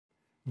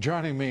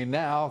Joining me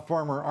now,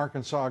 former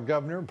Arkansas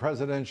governor,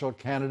 presidential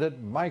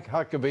candidate Mike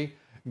Huckabee.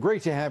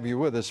 Great to have you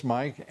with us,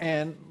 Mike.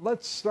 And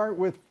let's start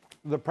with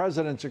the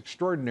president's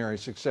extraordinary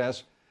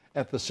success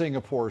at the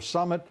Singapore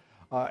summit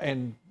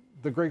and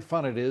the great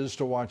fun it is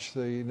to watch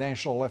the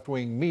national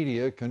left-wing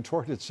media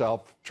contort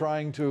itself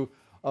trying to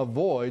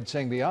avoid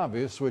saying the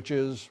obvious, which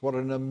is what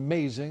an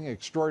amazing,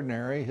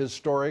 extraordinary,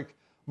 historic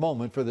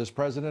moment for this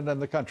president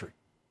and the country.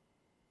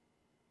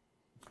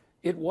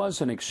 It was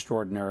an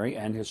extraordinary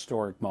and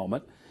historic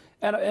moment.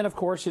 And of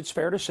course, it's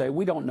fair to say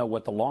we don't know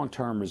what the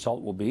long-term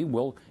result will be.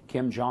 Will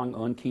Kim Jong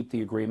Un keep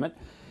the agreement?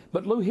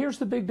 But, Lou, here's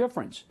the big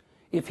difference.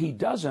 If he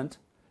doesn't,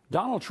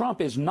 Donald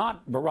Trump is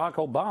not Barack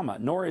Obama,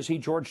 nor is he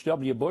George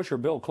W. Bush or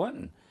Bill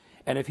Clinton.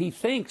 And if he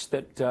thinks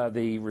that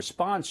the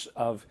response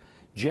of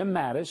Jim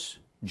Mattis,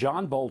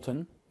 John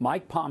Bolton,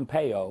 Mike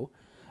Pompeo,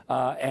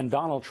 and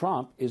Donald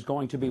Trump is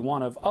going to be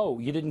one of, oh,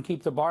 you didn't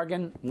keep the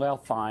bargain? Well,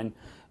 fine,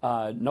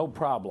 no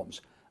problems.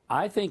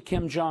 I think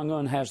Kim Jong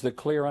Un has the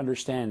clear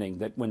understanding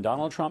that when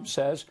Donald Trump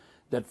says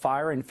that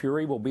fire and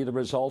fury will be the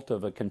result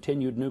of a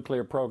continued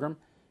nuclear program,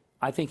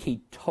 I think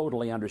he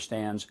totally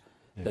understands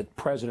that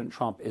President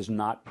Trump is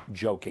not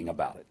joking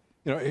about it.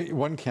 You know,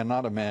 one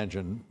cannot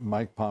imagine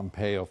Mike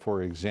Pompeo,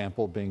 for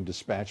example, being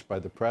dispatched by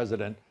the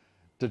president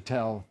to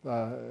tell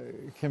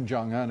Kim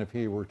Jong Un, if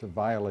he were to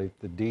violate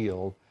the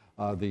deal,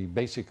 the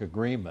basic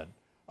agreement,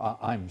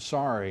 I'm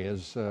sorry,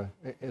 as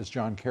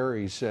John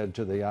Kerry said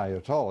to the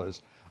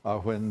Ayatollahs,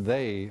 when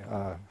they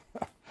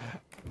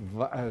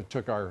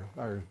took our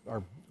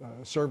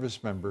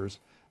service members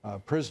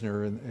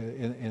prisoner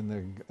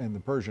in the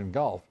Persian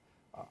Gulf.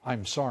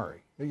 I'm sorry.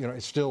 You know,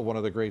 it's still one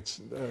of the great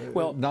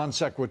non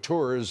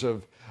sequiturs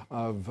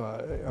of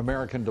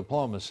American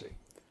diplomacy.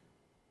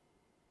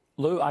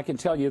 Lou, I can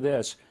tell you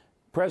this.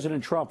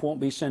 President Trump won't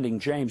be sending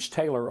James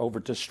Taylor over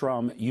to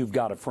strum "You've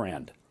Got a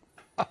Friend."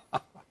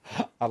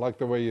 I like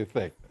the way you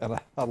think, and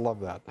I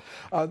love that.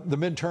 The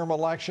midterm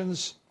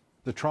elections,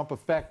 the Trump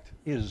effect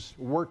is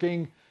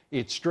working.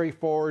 It's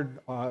straightforward,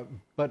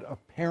 but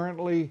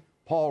apparently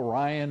Paul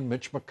Ryan,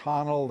 Mitch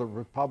McConnell, the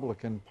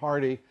Republican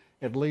Party,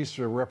 at least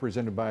are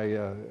represented by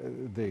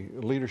the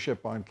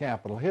leadership on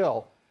Capitol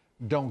Hill,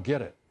 don't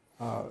get it.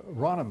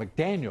 Ronna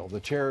McDaniel, the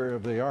chair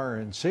of the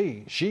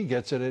RNC, she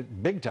gets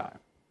it big time.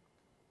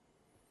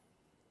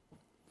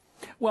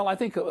 Well, I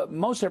think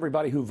most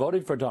everybody who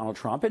voted for Donald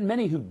Trump, and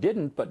many who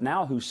didn't, but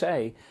now who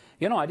say,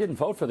 you know, I didn't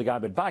vote for the guy,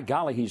 but by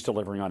golly, he's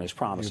delivering on his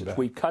promises.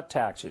 We've cut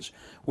taxes.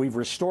 We've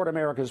restored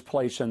America's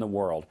place in the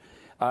world.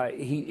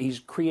 He's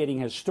creating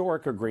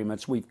historic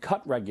agreements. We've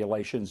cut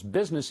regulations.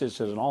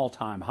 Businesses at an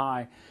all-time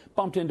high.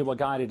 Bumped into a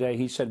guy today.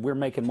 He said, we're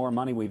making more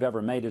money we've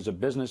ever made as a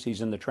business.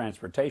 He's in the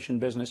transportation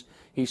business.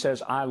 He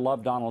says, I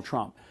love Donald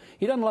Trump.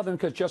 He doesn't love him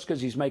just because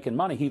he's making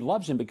money. He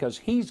loves him because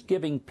he's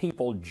giving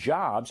people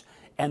jobs,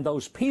 and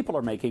those people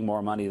are making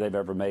more money they've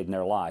ever made in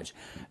their lives.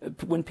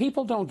 When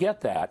people don't get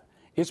that,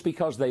 it's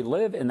because they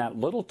live in that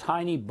little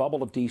tiny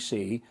bubble of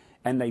D.C.,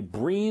 and they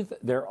breathe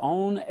their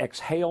own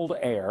exhaled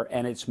air,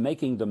 and it's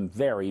making them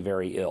very,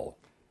 very ill.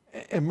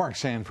 And Mark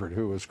Sanford,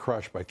 who was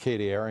crushed by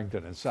Katie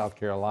Arrington in South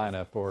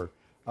Carolina for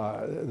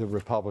the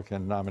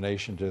Republican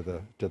nomination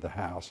to the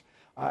House,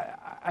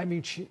 I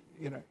mean,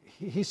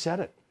 he said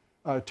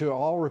it to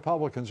all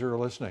Republicans who are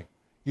listening.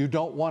 You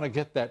don't want to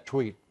get that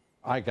tweet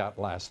I got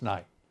last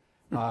night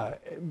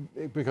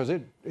because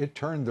it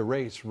turned the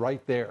race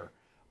right there,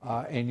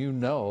 and you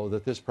know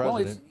that this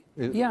president.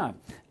 Well, yeah.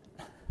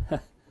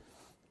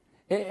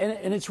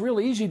 And it's real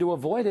easy to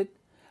avoid it.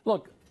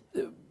 Look,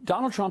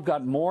 Donald Trump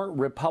got more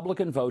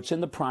Republican votes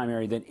in the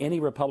primary than any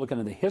Republican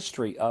in the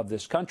history of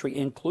this country,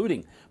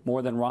 including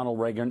more than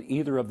Ronald Reagan,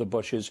 either of the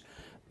Bushes.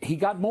 He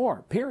got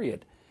more,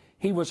 period.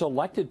 He was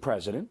elected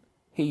president.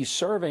 He's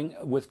serving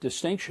with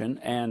distinction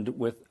and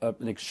with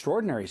an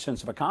extraordinary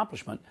sense of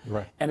accomplishment.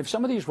 Right. And if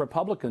some of these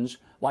Republicans,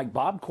 like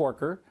Bob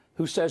Corker,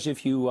 who says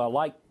if you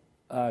like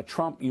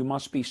Trump, you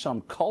must be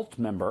some cult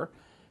member,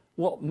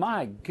 well,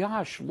 my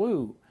gosh,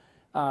 Lou,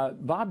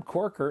 Bob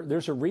Corker,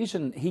 there's a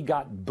reason he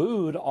got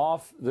booed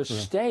off the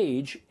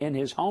stage in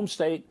his home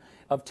state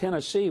of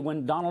Tennessee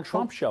when Donald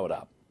Trump showed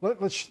up.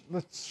 Let's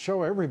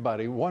show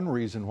everybody one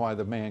reason why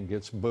the man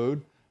gets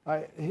booed.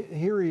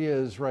 Here he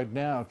is right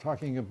now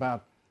talking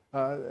about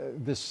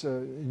this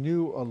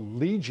new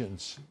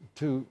allegiance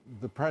to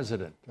the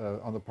president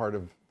on the part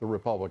of the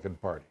Republican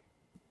Party.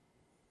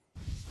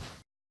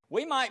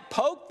 We might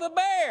poke the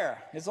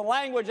bear, is the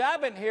language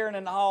I've been hearing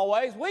in the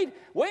hallways.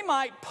 We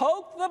might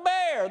poke the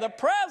bear. The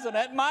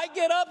president might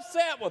get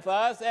upset with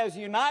us as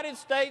United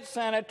States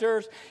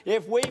senators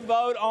if we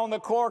vote on the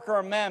Corker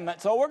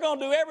Amendment. So we're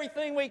going to do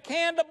everything we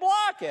can to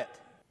block it.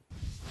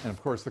 And,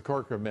 of course, the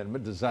Corker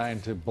Amendment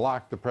designed to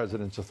block the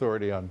president's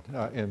authority on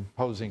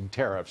imposing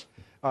tariffs.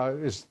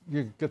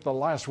 You get the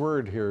last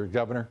word here,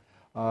 Governor,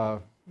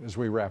 as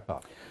we wrap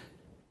up.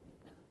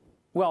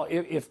 Well,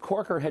 if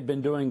Corker had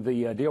been doing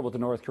the deal with the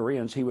North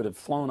Koreans, he would have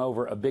flown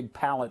over a big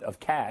pallet of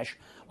cash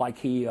like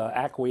he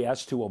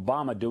acquiesced to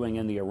Obama doing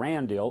in the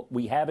Iran deal.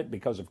 We have it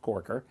because of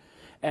Corker.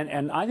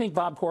 And I think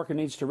Bob Corker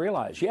needs to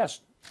realize, yes,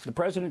 The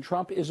President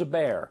Trump is a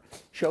bear.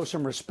 Show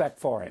some respect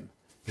for him.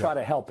 Try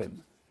to help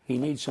him. He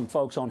needs some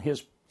folks on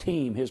his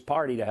team, his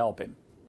party, to help him.